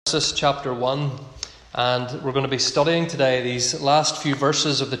Genesis chapter 1, and we're going to be studying today these last few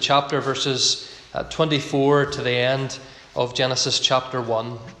verses of the chapter, verses 24 to the end of Genesis chapter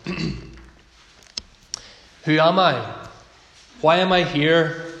 1. Who am I? Why am I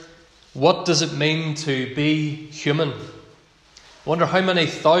here? What does it mean to be human? I wonder how many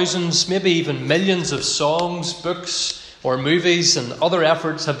thousands, maybe even millions of songs, books or movies and other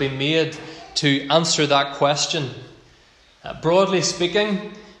efforts have been made to answer that question. Broadly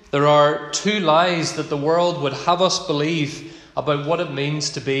speaking, there are two lies that the world would have us believe about what it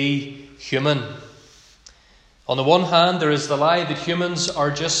means to be human. On the one hand, there is the lie that humans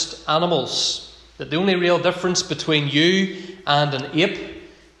are just animals, that the only real difference between you and an ape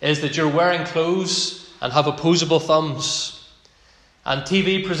is that you're wearing clothes and have opposable thumbs. And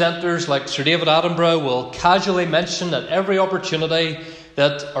TV presenters like Sir David Attenborough will casually mention at every opportunity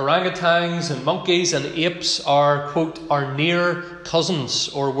that orangutans and monkeys and apes are, quote, our near cousins,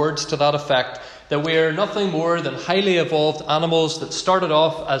 or words to that effect, that we are nothing more than highly evolved animals that started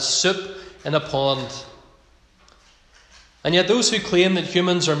off as soup in a pond. And yet those who claim that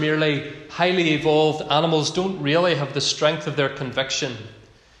humans are merely highly evolved animals don't really have the strength of their conviction.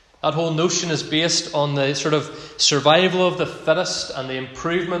 That whole notion is based on the sort of survival of the fittest and the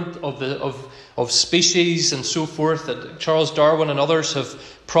improvement of species and so forth that Charles Darwin and others have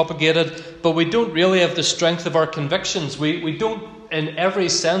propagated. But we don't really have the strength of our convictions. We don't, in every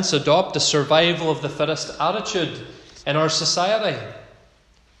sense, adopt a survival of the fittest attitude in our society.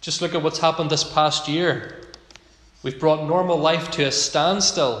 Just look at what's happened this past year. We've brought normal life to a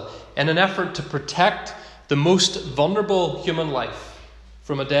standstill in an effort to protect the most vulnerable human life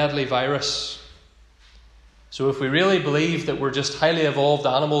from a deadly virus. So if we really believe that we're just highly evolved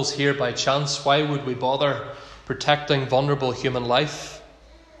animals here by chance, why would we bother protecting vulnerable human life?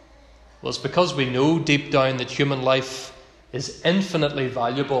 Well, it's because we know deep down that human life is infinitely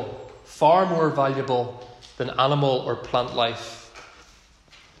valuable, far more valuable than animal or plant life.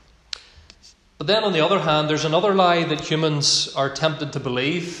 But then on the other hand, there's another lie that humans are tempted to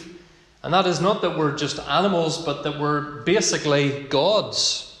believe. And that is not that we're just animals, but that we're basically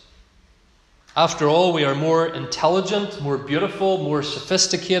gods. After all, we are more intelligent, more beautiful, more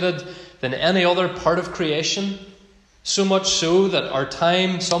sophisticated than any other part of creation. So much so that our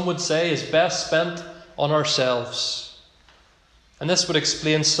time, some would say, is best spent on ourselves. And this would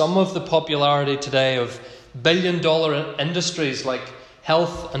explain some of the popularity today of billion-dollar industries like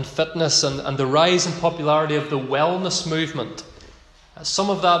health and fitness and the rise in popularity of the wellness movement.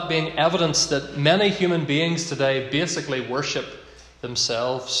 Some of that being evidence that many human beings today basically worship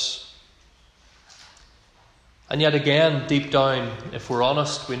themselves. And yet again, deep down, if we're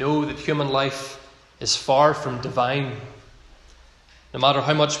honest, we know that human life is far from divine. No matter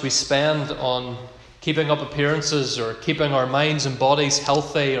how much we spend on keeping up appearances or keeping our minds and bodies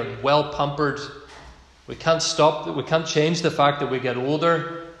healthy or well pampered, we can't change the fact that we get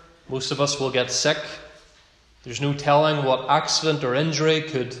older. Most of us will get sick. There's no telling what accident or injury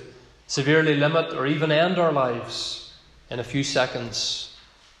could severely limit or even end our lives in a few seconds.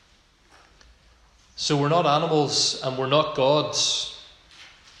 So we're not animals and we're not gods.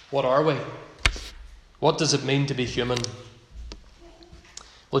 What are we? What does it mean to be human?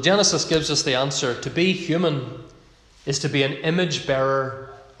 Well, Genesis gives us the answer. To be human is to be an image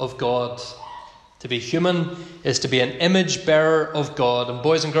bearer of God. To be human is to be an image bearer of God. And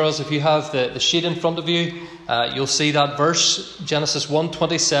boys and girls, if you have the sheet in front of you, you'll see that verse, Genesis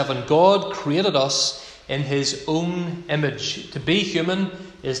 1:27. God created us in his own image. To be human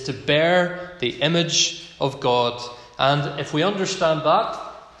is to bear the image of God. And if we understand that,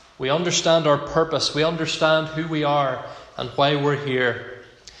 we understand our purpose. We understand who we are and why we're here.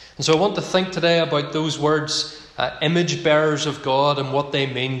 And so I want to think today about those words, image bearers of God, and what they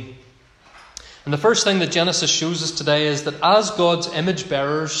mean. And the first thing that Genesis shows us today is that as God's image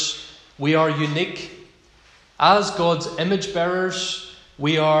bearers, we are unique. As God's image bearers,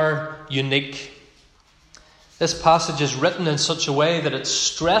 we are unique. This passage is written in such a way that it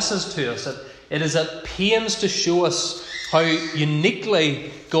stresses to us, that it is at pains to show us how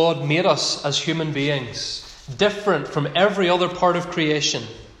uniquely God made us as human beings, different from every other part of creation.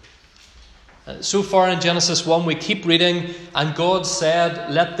 So far in Genesis 1, we keep reading, and God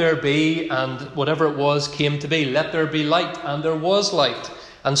said, let there be, and whatever it was came to be. Let there be light, and there was light,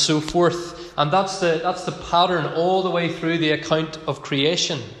 and so forth. And that's the pattern all the way through the account of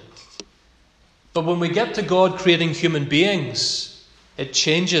creation. But when we get to God creating human beings, it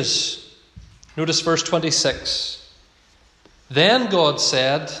changes. Notice verse 26. Then God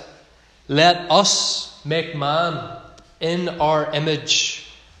said, let us make man in our image,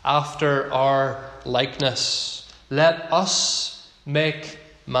 after our likeness. Let us make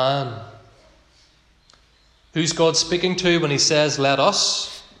man. Who's God speaking to when he says, let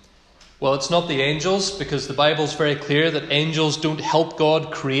us? Well, it's not the angels, because the Bible's very clear that angels don't help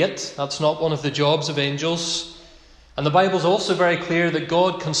God create. That's not one of the jobs of angels. And the Bible's also very clear that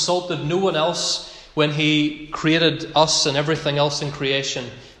God consulted no one else when he created us and everything else in creation.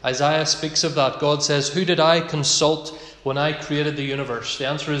 Isaiah speaks of that. God says, who did I consult when I created the universe? The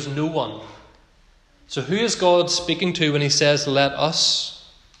answer is no one. So who is God speaking to when he says, let us?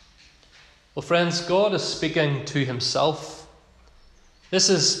 Well, friends, God is speaking to himself. This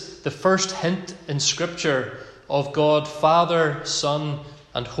is the first hint in Scripture of God, Father, Son,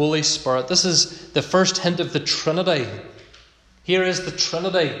 and Holy Spirit. This is the first hint of the Trinity. Here is the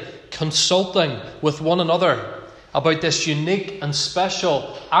Trinity consulting with one another about this unique and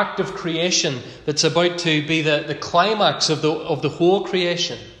special act of creation that's about to be the climax of the whole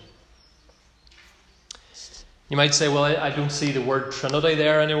creation. You might say, well, I don't see the word Trinity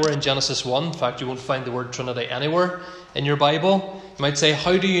there anywhere in Genesis 1. In fact, you won't find the word Trinity anywhere in your Bible. You might say,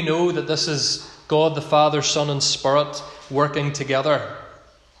 how do you know that this is God the Father, Son, and Spirit working together?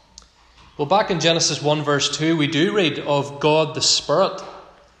 Well, back in Genesis 1 verse 2, we do read of God the Spirit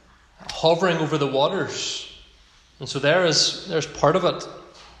hovering over the waters. And so there's part of it.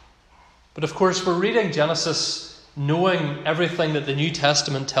 But of course, we're reading Genesis knowing everything that the New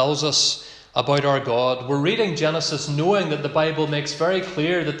Testament tells us about our God. We're reading Genesis knowing that the Bible makes very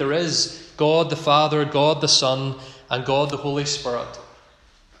clear that there is God the Father, God the Son, and God the Holy Spirit.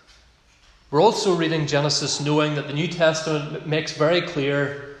 We're also reading Genesis knowing that the New Testament makes very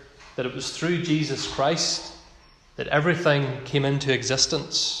clear that it was through Jesus Christ that everything came into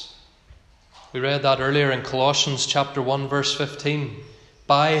existence. We read that earlier in Colossians chapter 1 verse 15.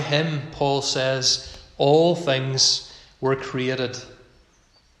 By him, Paul says, all things were created.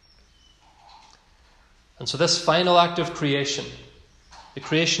 And so this final act of creation, the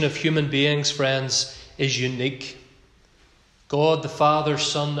creation of human beings, friends, is unique. God the Father,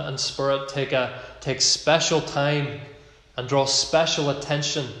 Son, and Spirit take special time and draw special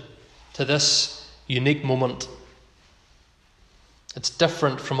attention to this unique moment. It's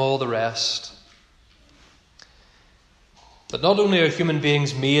different from all the rest. But not only are human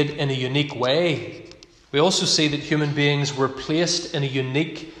beings made in a unique way, we also see that human beings were placed in a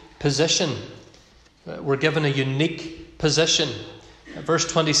unique position. We're given a unique position. Verse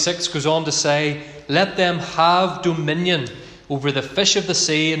 26 goes on to say, let them have dominion over the fish of the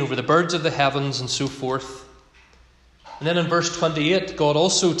sea and over the birds of the heavens and so forth. And then in verse 28, God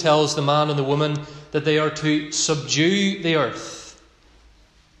also tells the man and the woman that they are to subdue the earth.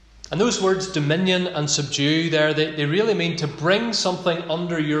 And those words, dominion and subdue there, they really mean to bring something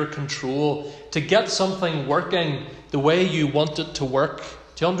under your control, to get something working the way you want it to work,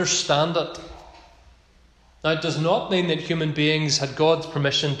 to understand it. Now, it does not mean that human beings had God's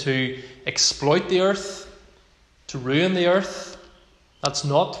permission to exploit the earth, to ruin the earth. That's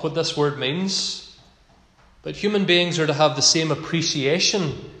not what this word means. But human beings are to have the same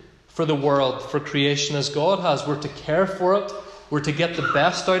appreciation for the world, for creation, as God has. We're to care for it. We're to get the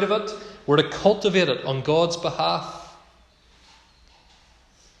best out of it. We're to cultivate it on God's behalf.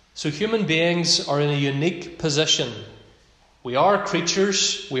 So human beings are in a unique position. We are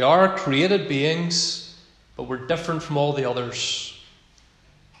creatures. We are created beings. But we're different from all the others.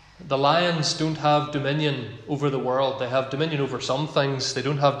 The lions don't have dominion over the world. They have dominion over some things. They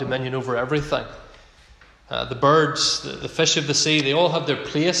don't have dominion over everything. The birds, the fish of the sea, they all have their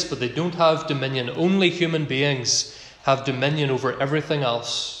place, but they don't have dominion. Only human beings have dominion over everything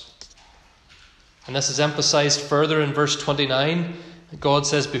else. And this is emphasized further in verse 29. God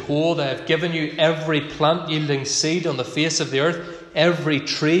says, behold, I have given you every plant yielding seed on the face of the earth, every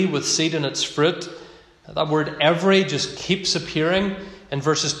tree with seed in its fruit. That word every just keeps appearing in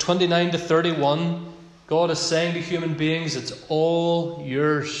verses 29 to 31. God is saying to human beings, it's all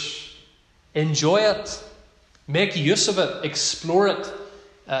yours. Enjoy it. Make use of it. Explore it.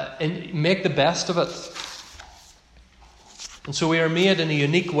 And make the best of it. And so we are made in a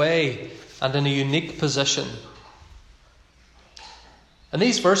unique way and in a unique position. And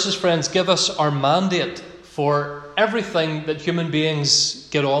these verses, friends, give us our mandate for everything that human beings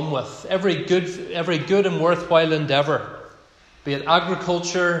get on with, every good and worthwhile endeavour, be it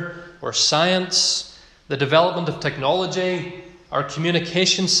agriculture or science, the development of technology, our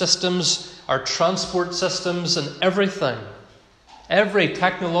communication systems, our transport systems, and everything. Every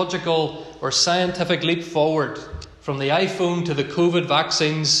technological or scientific leap forward, from the iPhone to the COVID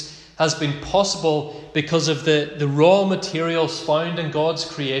vaccines, has been possible because of the raw materials found in God's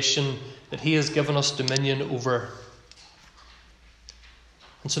creation that He has given us dominion over.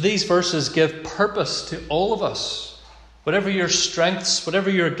 And so these verses give purpose to all of us. whatever your strengths, whatever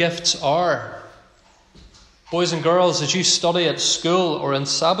your gifts are. Boys and girls, as you study at school or in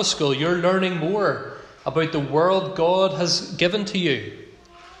Sabbath school, you're learning more about the world God has given to you.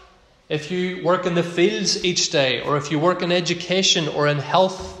 If you work in the fields each day, or if you work in education or in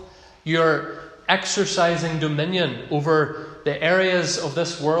health, you're exercising dominion over the areas of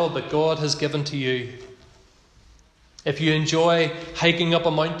this world that God has given to you. If you enjoy hiking up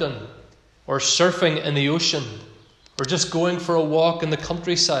a mountain, or surfing in the ocean, or just going for a walk in the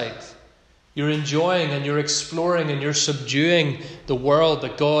countryside, you're enjoying and you're exploring and you're subduing the world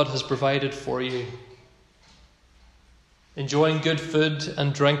that God has provided for you. Enjoying good food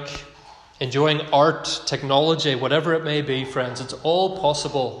and drink, enjoying art, technology, whatever it may be, friends, it's all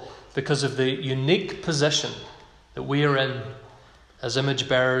possible because of the unique position that we are in as image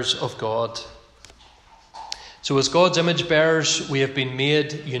bearers of God. So as God's image bearers, we have been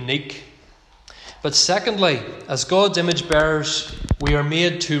made unique. But secondly, as God's image bearers, we are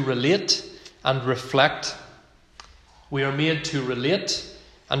made to relate and reflect. We are made to relate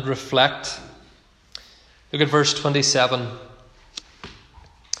and reflect. Look at verse 27.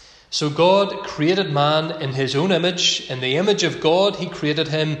 So God created man in his own image. In the image of God, he created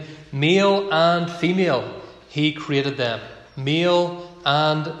him, male and female. He created them, male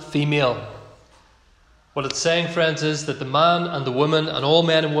and female. What it's saying, friends, is that the man and the woman and all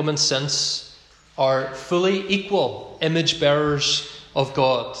men and women since are fully equal image bearers of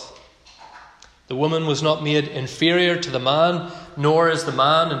God. The woman was not made inferior to the man, nor is the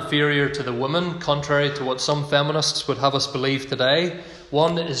man inferior to the woman, contrary to what some feminists would have us believe today.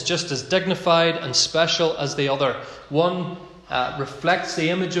 One is just as dignified and special as the other. One reflects the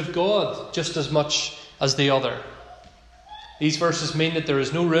image of God just as much as the other. These verses mean that there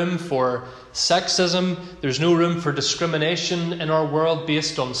is no room for sexism, there's no room for discrimination in our world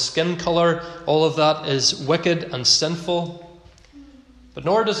based on skin colour. All of that is wicked and sinful. But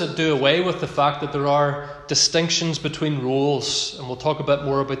nor does it do away with the fact that there are distinctions between roles, and we'll talk a bit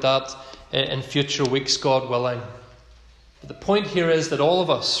more about that in future weeks, God willing. But the point here is that all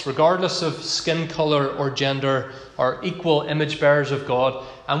of us, regardless of skin colour or gender, are equal image bearers of God,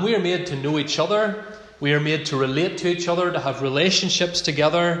 and we are made to know each other. We are made to relate to each other, to have relationships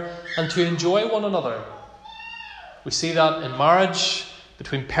together, and to enjoy one another. We see that in marriage,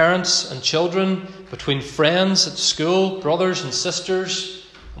 between parents and children, between friends at school, brothers and sisters,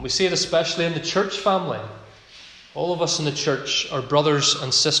 and we see it especially in the church family. All of us in the church are brothers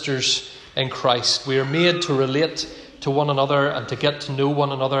and sisters in Christ. We are made to relate to one another and to get to know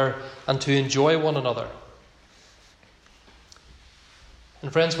one another and to enjoy one another.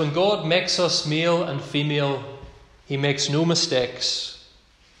 And friends, when God makes us male and female, he makes no mistakes.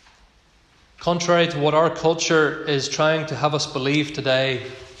 Contrary to what our culture is trying to have us believe today,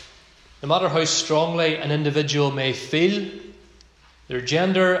 no matter how strongly an individual may feel, their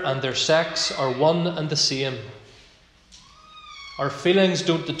gender and their sex are one and the same. Our feelings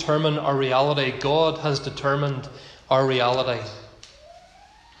don't determine our reality. God has determined our reality.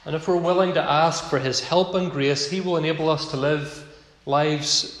 And if we're willing to ask for his help and grace, he will enable us to live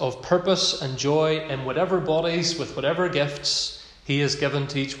lives of purpose and joy in whatever bodies, with whatever gifts he has given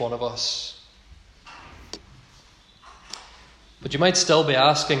to each one of us. But you might still be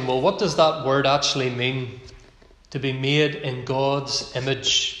asking, well, what does that word actually mean? To be made in God's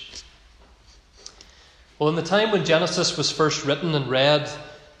image. Well, in the time when Genesis was first written and read,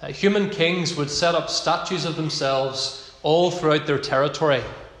 human kings would set up statues of themselves all throughout their territory.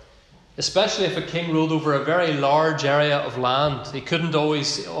 Especially if a king ruled over a very large area of land. He couldn't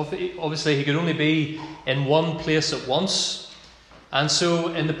always, obviously he could only be in one place at once. And so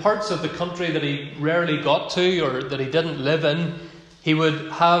in the parts of the country that he rarely got to or that he didn't live in, he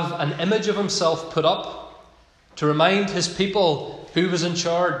would have an image of himself put up to remind his people who was in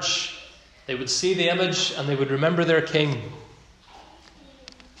charge. They would see the image and they would remember their king.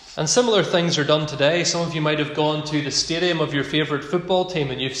 And similar things are done today. Some of you might have gone to the stadium of your favourite football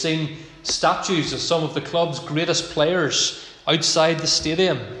team and you've seen statues of some of the club's greatest players outside the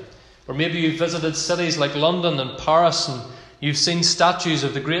stadium. Or maybe you've visited cities like London and Paris and you've seen statues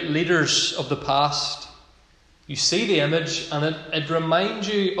of the great leaders of the past. You see the image and it reminds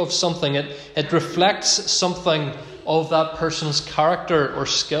you of something. It reflects something of that person's character or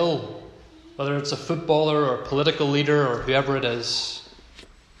skill, whether it's a footballer or a political leader or whoever it is.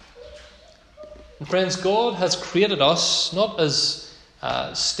 And friends, God has created us not as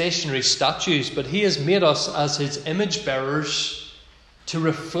stationary statues, but he has made us as his image bearers to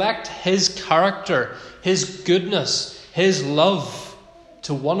reflect his character, his goodness, his love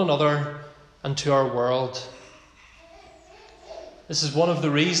to one another and to our world. This is one of the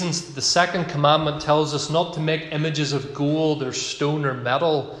reasons that the second commandment tells us not to make images of gold or stone or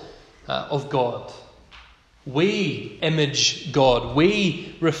metal of God. We image God.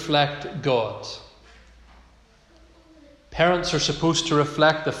 We reflect God. Parents are supposed to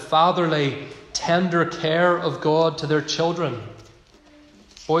reflect the fatherly, tender care of God to their children.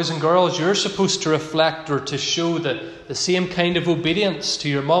 Boys and girls, you're supposed to reflect or to show the same kind of obedience to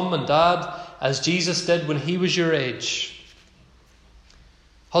your mum and dad as Jesus did when he was your age.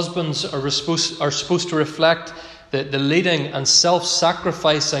 Husbands are supposed to reflect the leading and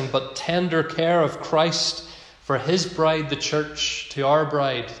self-sacrificing but tender care of Christ for his bride, the church, to our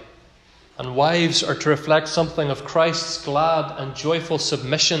bride. And wives are to reflect something of Christ's glad and joyful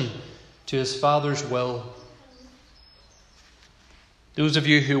submission to his Father's will. Those of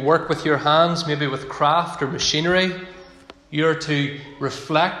you who work with your hands, maybe with craft or machinery, you're to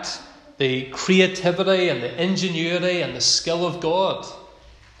reflect the creativity and the ingenuity and the skill of God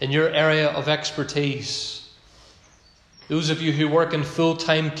in your area of expertise. Those of you who work in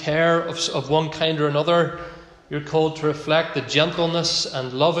full-time care of one kind or another, you're called to reflect the gentleness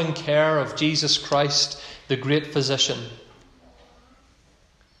and loving care of Jesus Christ, the great physician.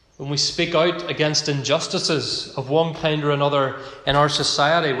 When we speak out against injustices of one kind or another in our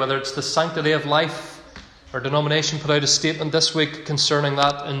society, whether it's the Sanctity of Life, our denomination put out a statement this week concerning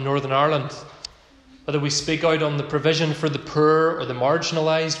that in Northern Ireland. Whether we speak out on the provision for the poor or the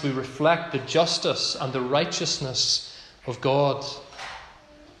marginalised, we reflect the justice and the righteousness of God.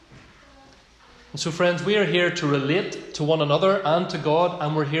 And so, friends, we are here to relate to one another and to God,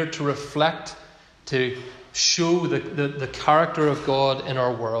 and we're here to reflect, to show the character of God in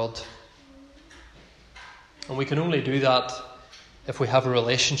our world. And we can only do that if we have a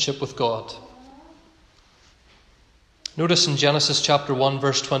relationship with God. Notice in Genesis chapter 1,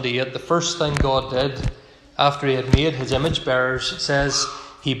 verse 28, the first thing God did after he had made his image bearers, it says,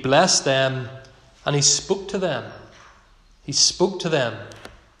 he blessed them and he spoke to them. He spoke to them.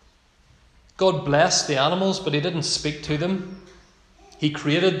 God blessed the animals, but he didn't speak to them. He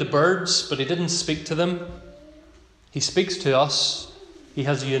created the birds, but he didn't speak to them. He speaks to us. He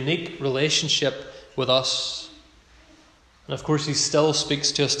has a unique relationship with us. And of course, he still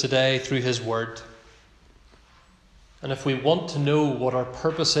speaks to us today through his word. And if we want to know what our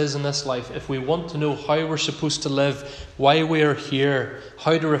purpose is in this life, if we want to know how we're supposed to live, why we are here,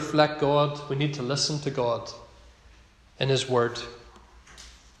 how to reflect God, we need to listen to God in his word.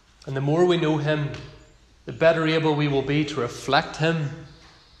 And the more we know him, the better able we will be to reflect him,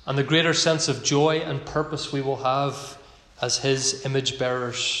 and the greater sense of joy and purpose we will have as his image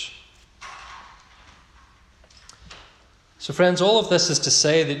bearers. So friends, all of this is to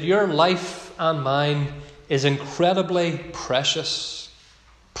say that your life and mine is incredibly precious,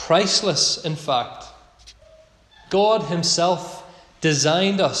 priceless in fact. God himself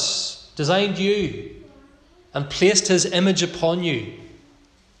designed us, designed you, and placed his image upon you.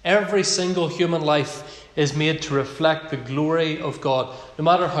 Every single human life is made to reflect the glory of God. No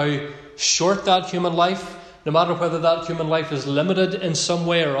matter how short that human life, no matter whether that human life is limited in some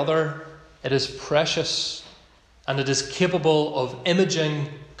way or other, it is precious and it is capable of imaging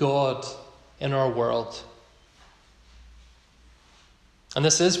God in our world. And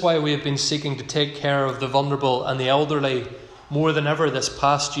this is why we have been seeking to take care of the vulnerable and the elderly more than ever this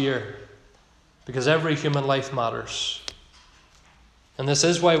past year, because every human life matters. And this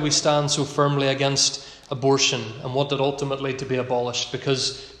is why we stand so firmly against abortion and want it ultimately to be abolished,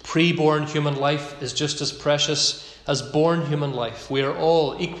 because pre-born human life is just as precious as born human life. We are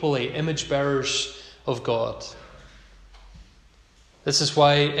all equally image bearers of God. This is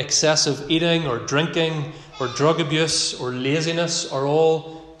why excessive eating or drinking or drug abuse or laziness are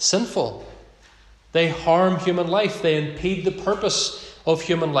all sinful. They harm human life. They impede the purpose of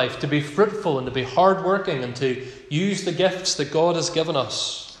human life, to be fruitful and to be hardworking and to use the gifts that God has given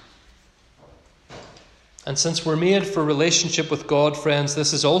us. And since we're made for relationship with God, friends,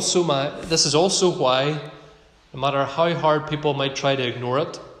 this is also why, no matter how hard people might try to ignore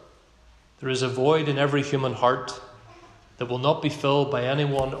it, there is a void in every human heart that will not be filled by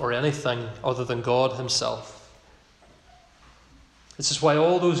anyone or anything other than God himself. This is why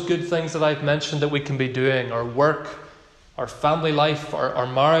all those good things that I've mentioned that we can be doing, our work, our family life, our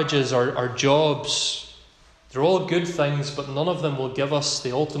marriages, our jobs, they're all good things, but none of them will give us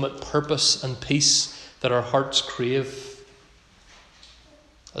the ultimate purpose and peace that our hearts crave.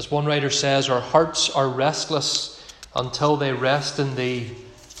 As one writer says, our hearts are restless until they rest in thee,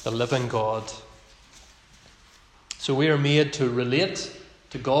 the living God. So we are made to relate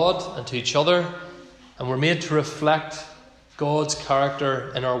to God and to each other, and we're made to reflect God's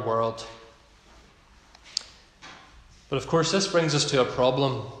character in our world. But of course, this brings us to a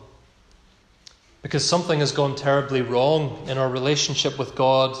problem, because something has gone terribly wrong in our relationship with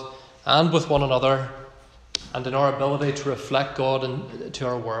God and with one another, and in our ability to reflect God into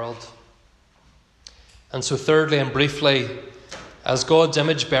our world. And so thirdly and briefly, as God's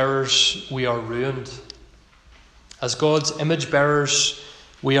image bearers, we are ruined. As God's image bearers,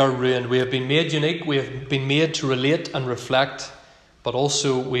 we are ruined. We have been made unique, we have been made to relate and reflect, but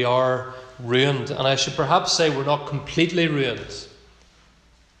also we are ruined. And I should perhaps say we're not completely ruined.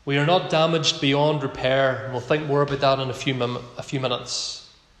 We are not damaged beyond repair. We'll think more about that in a few minutes.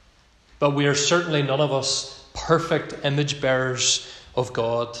 But we are certainly none of us perfect image bearers of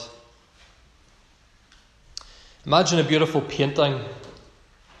God. Imagine a beautiful painting,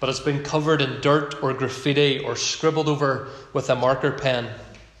 but it's been covered in dirt or graffiti or scribbled over with a marker pen.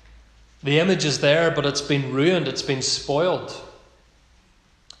 The image is there, but it's been ruined, it's been spoiled.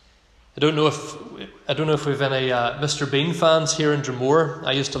 I don't know if we've any Mr. Bean fans here in Drumore.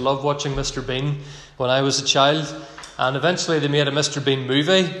 I used to love watching Mr. Bean when I was a child, and eventually they made a Mr. Bean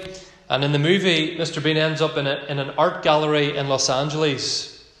movie. And in the movie, Mr. Bean ends up in an art gallery in Los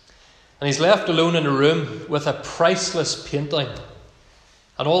Angeles, and he's left alone in a room with a priceless painting.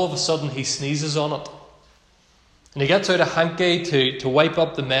 And all of a sudden, he sneezes on it, and he gets out a hanky to wipe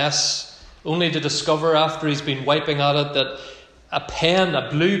up the mess, only to discover after he's been wiping at it that a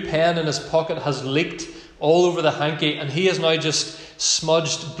blue pen in his pocket has leaked all over the hanky, and he has now just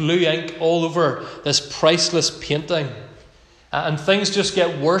smudged blue ink all over this priceless painting. And things just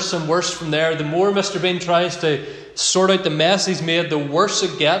get worse and worse from there. The more Mr. Bean tries to sort out the mess he's made, the worse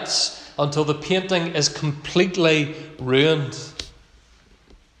it gets, until the painting is completely ruined.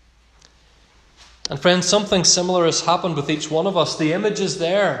 And friends, something similar has happened with each one of us. The image is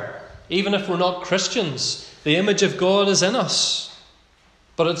there. Even if we're not Christians, the image of God is in us.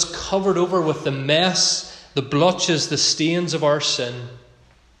 But it's covered over with the mess, the blotches, the stains of our sin.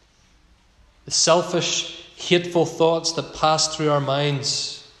 The selfish, hateful thoughts that pass through our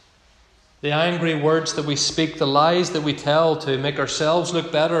minds. The angry words that we speak, the lies that we tell to make ourselves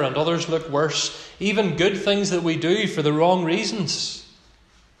look better and others look worse. Even good things that we do for the wrong reasons.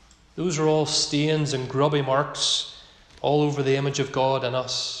 Those are all stains and grubby marks all over the image of God in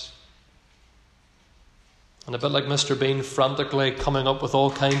us. And a bit like Mr. Bean frantically coming up with all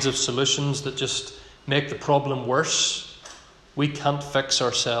kinds of solutions that just make the problem worse, we can't fix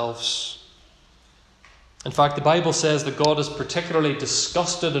ourselves. In fact, the Bible says that God is particularly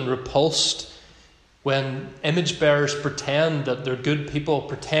disgusted and repulsed when image bearers pretend that they're good people,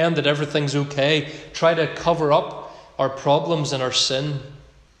 pretend that everything's okay, try to cover up our problems and our sin.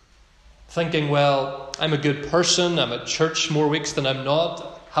 Thinking, well, I'm a good person, I'm at church more weeks than I'm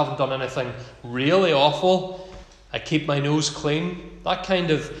not, haven't done anything really awful, I keep my nose clean. That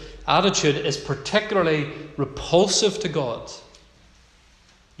kind of attitude is particularly repulsive to God.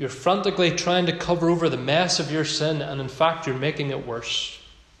 You're frantically trying to cover over the mess of your sin, and in fact you're making it worse.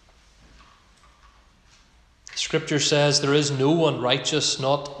 Scripture says there is no one righteous,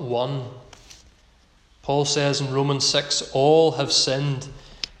 not one. Paul says in Romans 6, all have sinned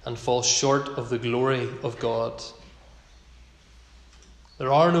and fall short of the glory of God.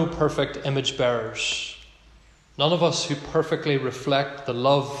 There are no perfect image bearers. None of us who perfectly reflect the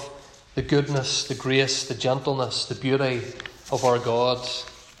love, the goodness, the grace, the gentleness, the beauty of our God.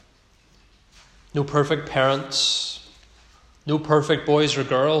 No perfect parents. No perfect boys or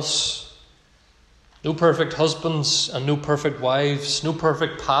girls. No perfect husbands and no perfect wives. No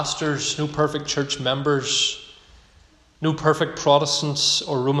perfect pastors. No perfect church members. No perfect Protestants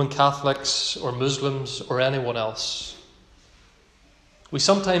or Roman Catholics or Muslims or anyone else. We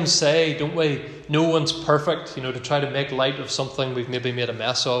sometimes say, don't we, no one's perfect, to try to make light of something we've maybe made a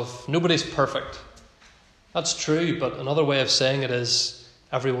mess of. Nobody's perfect. That's true, but another way of saying it is,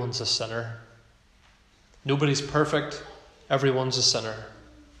 everyone's a sinner. Nobody's perfect, everyone's a sinner.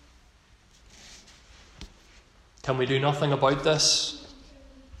 Can we do nothing about this?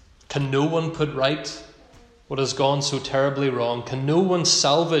 Can no one put right what has gone so terribly wrong? Can no one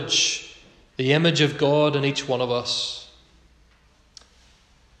salvage the image of God in each one of us?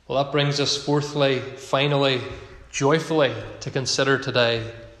 Well, that brings us fourthly, finally, joyfully to consider today.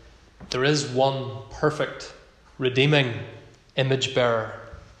 There is one perfect, redeeming image bearer.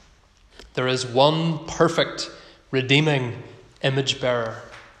 There is one perfect, redeeming image bearer.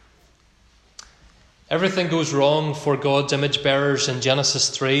 Everything goes wrong for God's image bearers in Genesis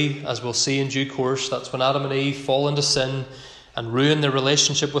 3, as we'll see in due course. That's when Adam and Eve fall into sin and ruin their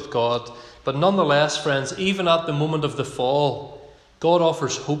relationship with God. But nonetheless, friends, even at the moment of the fall, God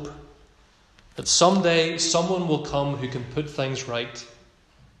offers hope that someday someone will come who can put things right.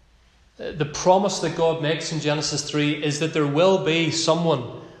 The promise that God makes in Genesis 3 is that there will be someone,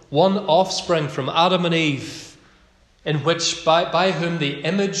 one offspring from Adam and Eve, in which by whom the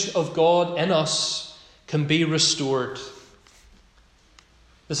image of God in us can be restored.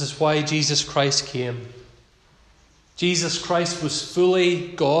 This is why Jesus Christ came. Jesus Christ was fully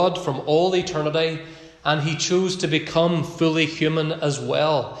God from all eternity, and he chose to become fully human as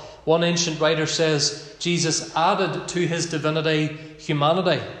well. One ancient writer says Jesus added to his divinity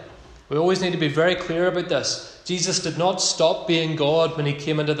humanity. We always need to be very clear about this. Jesus did not stop being God when he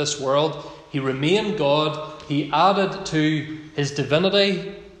came into this world. He remained God. He added to his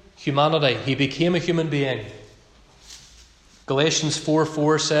divinity humanity. He became a human being. Galatians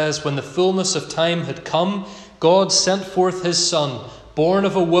 4:4 says, when the fullness of time had come, God sent forth his Son, born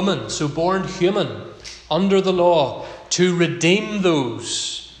of a woman, so born human, under the law, to redeem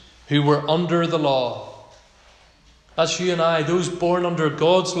those who were under the law. That's you and I, those born under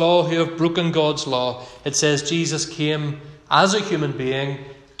God's law who have broken God's law. It says Jesus came as a human being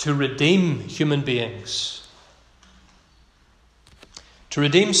to redeem human beings. To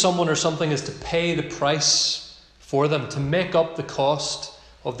redeem someone or something is to pay the price for them, to make up the cost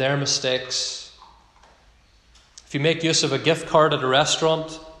of their mistakes. If you make use of a gift card at a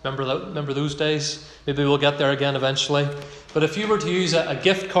restaurant, remember those days? Maybe we'll get there again eventually. But if you were to use a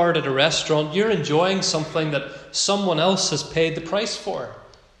gift card at a restaurant, you're enjoying something that someone else has paid the price for.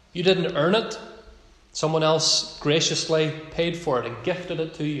 You didn't earn it. Someone else graciously paid for it and gifted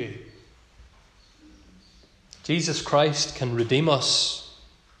it to you. Jesus Christ can redeem us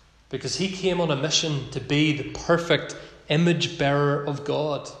because he came on a mission to be the perfect image bearer of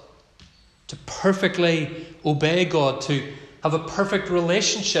God, to perfectly obey God, to have a perfect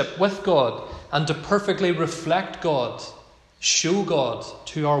relationship with God, and to perfectly reflect God, show God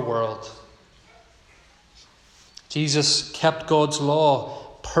to our world. Jesus kept God's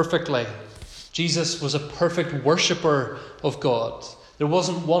law perfectly. Jesus was a perfect worshipper of God. There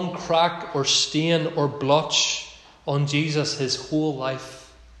wasn't one crack or stain or blotch on Jesus his whole life.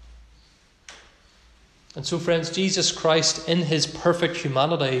 And so, friends, Jesus Christ in his perfect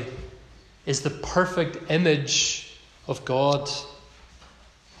humanity is the perfect image of God.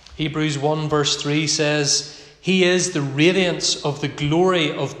 Hebrews 1 verse 3 says, he is the radiance of the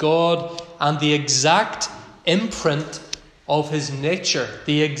glory of God and the exact imprint of his nature.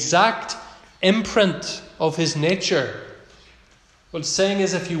 The exact imprint of his nature. What it's saying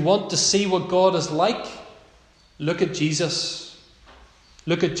is, if you want to see what God is like, look at Jesus.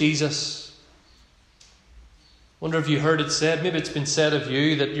 Look at Jesus. Wonder if you heard it said, maybe it's been said of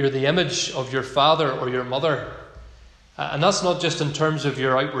you, that you're the image of your father or your mother. And that's not just in terms of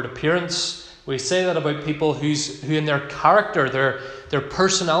your outward appearance. We say that about people who in their character, their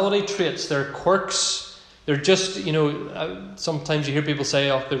personality traits, their quirks, they're just, sometimes you hear people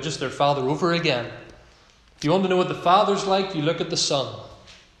say, oh, they're just their father over again. If you want to know what the Father's like, you look at the Son.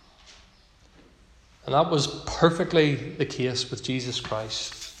 And that was perfectly the case with Jesus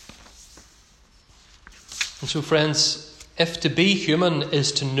Christ. And so, friends, if to be human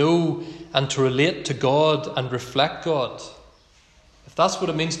is to know and to relate to God and reflect God, if that's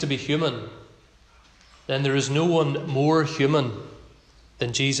what it means to be human, then there is no one more human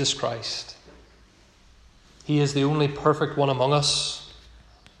than Jesus Christ. He is the only perfect one among us,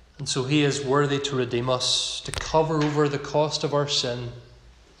 and so he is worthy to redeem us, to cover over the cost of our sin,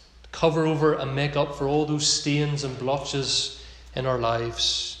 to cover over and make up for all those stains and blotches in our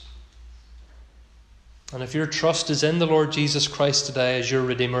lives. And if your trust is in the Lord Jesus Christ today as your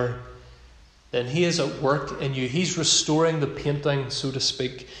Redeemer, then he is at work in you. He's restoring the painting, so to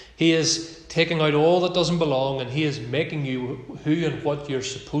speak. He is taking out all that doesn't belong, and he is making you who and what you're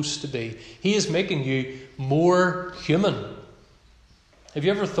supposed to be. He is making you more human. Have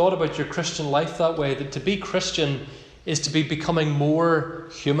you ever thought about your Christian life that way? That to be Christian is to be becoming more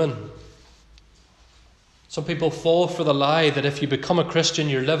human. Some people fall for the lie that if you become a Christian,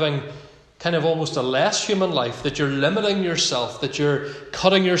 you're living kind of almost a less human life, that you're limiting yourself, that you're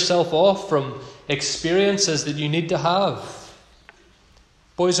cutting yourself off from experiences that you need to have.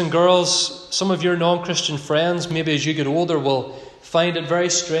 Boys and girls, some of your non-Christian friends, maybe as you get older, will find it very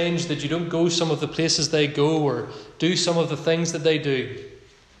strange that you don't go some of the places they go or do some of the things that they do.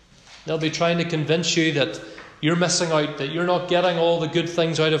 They'll be trying to convince you that you're missing out, that you're not getting all the good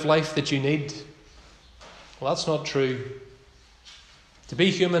things out of life that you need. Well, that's not true. To be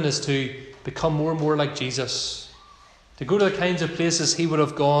human is to become more and more like Jesus, to go to the kinds of places he would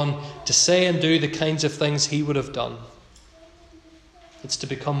have gone, to say and do the kinds of things he would have done. It's to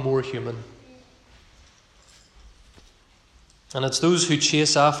become more human. And it's those who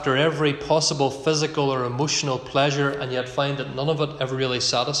chase after every possible physical or emotional pleasure and yet find that none of it ever really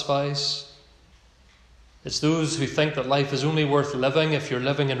satisfies. It's those who think that life is only worth living if you're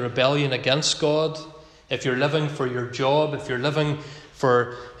living in rebellion against God, if you're living for your job, if you're living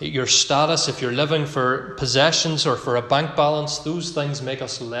for your status, if you're living for possessions or for a bank balance. Those things make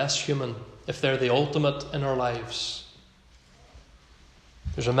us less human if they're the ultimate in our lives.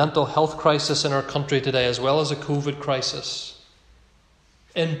 There's a mental health crisis in our country today as well as a COVID crisis.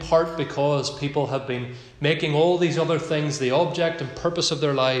 In part because people have been making all these other things the object and purpose of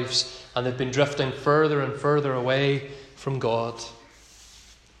their lives, and they've been drifting further and further away from God.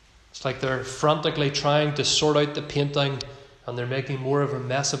 It's like they're frantically trying to sort out the painting, and they're making more of a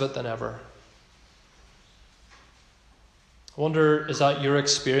mess of it than ever. I wonder, is that your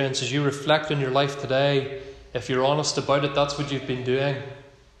experience? As you reflect on your life today, if you're honest about it, that's what you've been doing.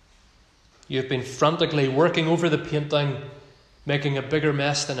 You've been frantically working over the painting, making a bigger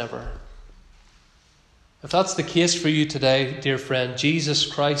mess than ever. If that's the case for you today, dear friend, Jesus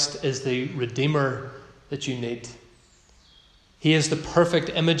Christ is the Redeemer that you need. He is the perfect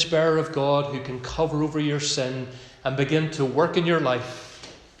image bearer of God who can cover over your sin and begin to work in your life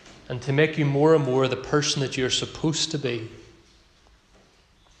and to make you more and more the person that you're supposed to be.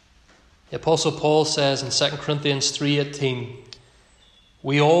 The Apostle Paul says in 2 Corinthians 3:18,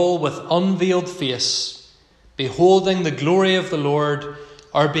 "We all with unveiled face, beholding the glory of the Lord,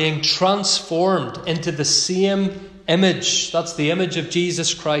 are being transformed into the same image." That's the image of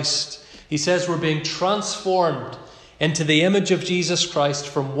Jesus Christ. He says we're being transformed into the image of Jesus Christ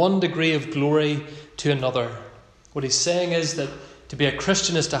from one degree of glory to another. What he's saying is that to be a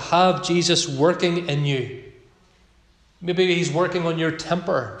Christian is to have Jesus working in you. Maybe he's working on your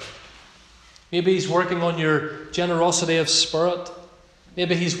temper. Maybe he's working on your generosity of spirit.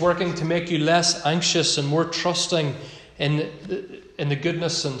 Maybe he's working to make you less anxious and more trusting in the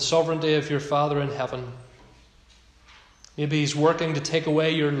goodness and sovereignty of your Father in heaven. Maybe he's working to take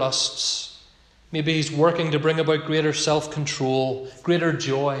away your lusts. Maybe he's working to bring about greater self-control, greater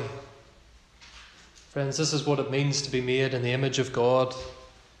joy. Friends, this is what it means to be made in the image of God.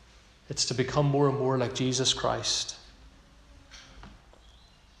 It's to become more and more like Jesus Christ.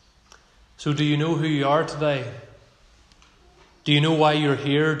 So do you know who you are today? Do you know why you're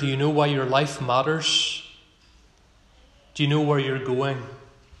here? Do you know why your life matters? Do you know where you're going?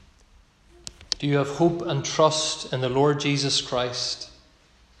 Do you have hope and trust in the Lord Jesus Christ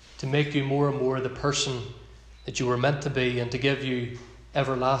to make you more and more the person that you were meant to be and to give you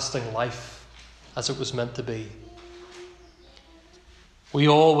everlasting life as it was meant to be? We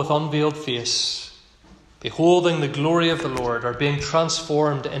all with unveiled face, beholding the glory of the Lord, are being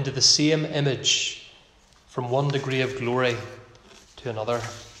transformed into the same image from one degree of glory to another.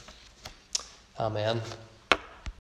 Amen.